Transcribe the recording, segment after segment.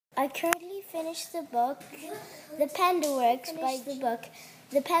I currently finished the book, The Panda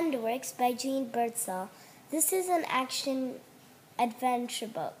Works by Jean Birdsall. This is an action adventure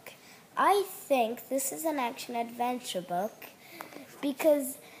book. I think this is an action adventure book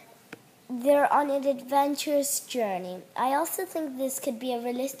because they're on an adventurous journey. I also think this could be a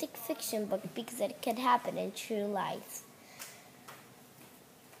realistic fiction book because it could happen in true life.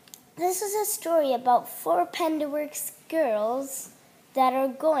 This is a story about 4 PandaWorks girls that are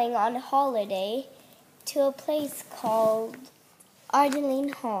going on holiday to a place called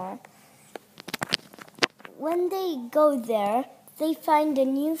Ardenline Hall. When they go there, they find a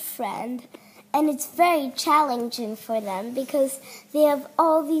new friend, and it's very challenging for them because they have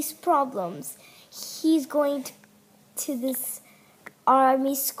all these problems. He's going to this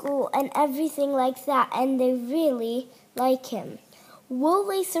army school and everything like that, and they really like him. Will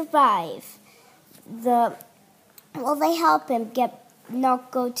they survive? Will they help him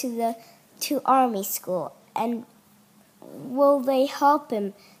not go to army school? And will they help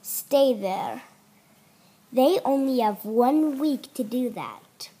him stay there? They only have 1 week to do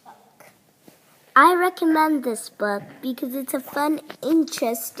that. I recommend this book because it's a fun,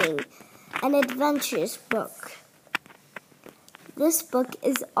 interesting, and adventurous book. This book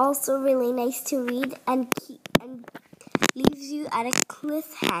is also really nice to read and leaves you at a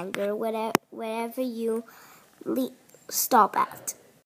cliffhanger wherever you stop at.